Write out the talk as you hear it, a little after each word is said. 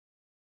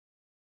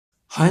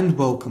Hi and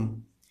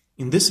welcome.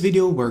 In this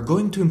video we're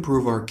going to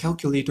improve our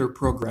calculator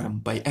program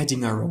by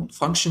adding our own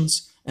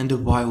functions and a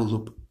while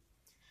loop.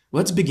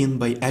 Let's begin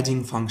by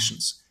adding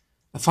functions.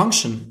 A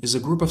function is a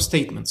group of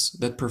statements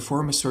that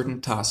perform a certain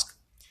task.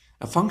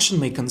 A function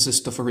may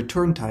consist of a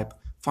return type,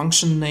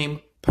 function name,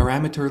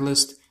 parameter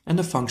list, and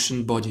a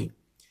function body.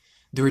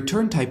 The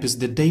return type is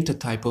the data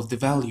type of the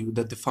value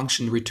that the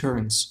function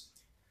returns.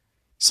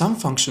 Some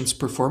functions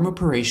perform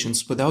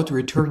operations without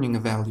returning a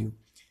value.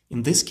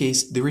 In this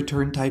case, the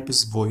return type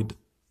is void.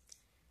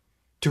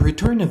 To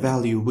return a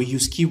value, we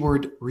use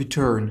keyword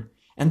return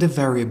and a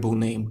variable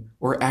name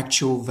or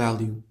actual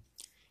value.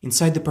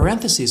 Inside the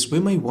parentheses, we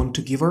may want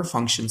to give our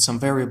function some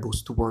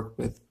variables to work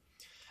with.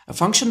 A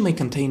function may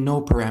contain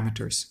no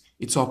parameters.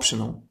 It's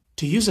optional.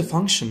 To use a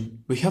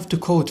function, we have to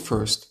call it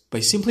first by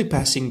simply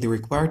passing the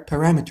required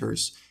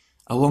parameters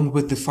along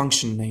with the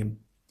function name.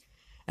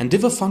 And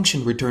if a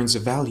function returns a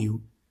value,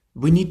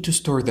 we need to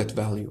store that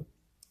value.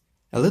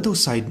 A little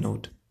side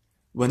note.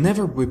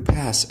 Whenever we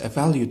pass a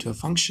value to a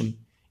function,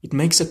 it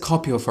makes a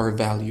copy of our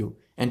value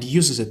and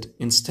uses it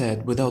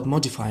instead without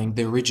modifying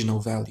the original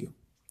value.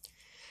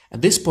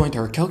 At this point,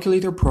 our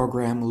calculator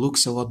program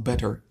looks a lot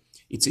better.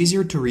 It's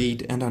easier to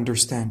read and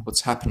understand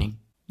what's happening.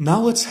 Now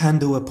let's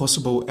handle a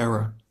possible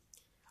error.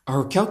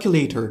 Our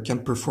calculator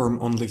can perform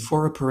only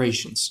 4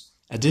 operations: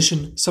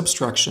 addition,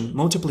 subtraction,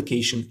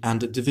 multiplication,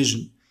 and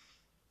division.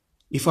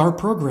 If our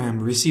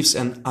program receives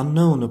an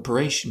unknown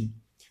operation,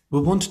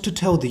 we want to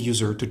tell the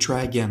user to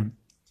try again.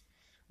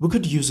 We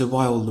could use a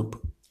while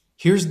loop.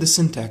 Here's the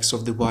syntax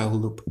of the while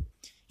loop.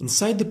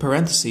 Inside the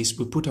parentheses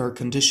we put our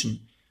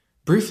condition.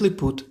 Briefly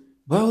put,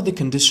 while the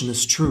condition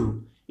is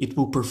true, it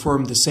will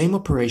perform the same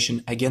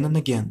operation again and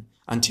again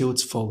until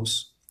it's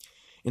false.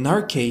 In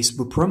our case,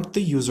 we prompt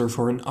the user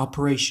for an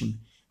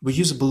operation. We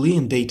use a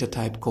Boolean data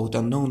type called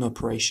unknown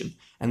operation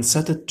and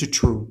set it to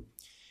true.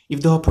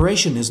 If the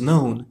operation is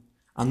known,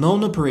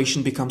 unknown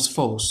operation becomes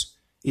false.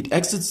 It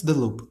exits the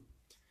loop.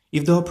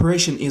 If the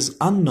operation is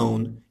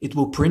unknown, it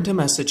will print a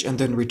message and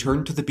then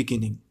return to the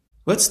beginning.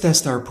 Let's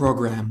test our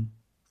program.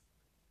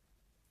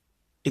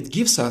 It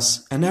gives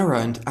us an error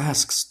and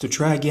asks to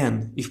try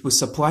again if we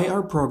supply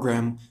our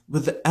program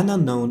with an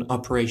unknown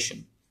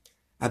operation.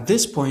 At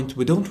this point,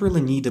 we don't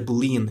really need a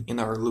Boolean in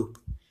our loop.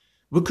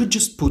 We could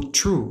just put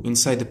true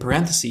inside the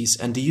parentheses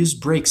and use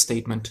break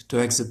statement to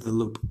exit the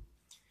loop.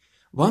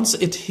 Once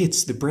it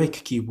hits the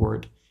break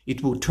keyword,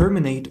 it will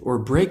terminate or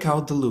break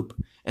out the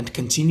loop and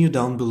continue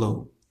down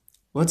below.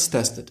 Let's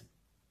test it.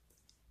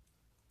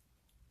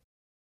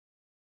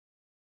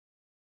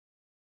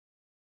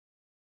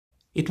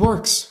 It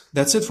works.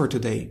 That's it for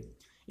today.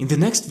 In the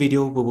next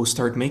video, we will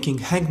start making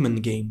hangman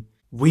game.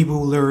 We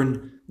will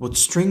learn what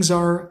strings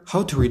are,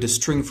 how to read a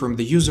string from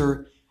the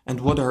user,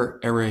 and what are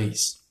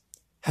arrays.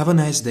 Have a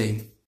nice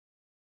day.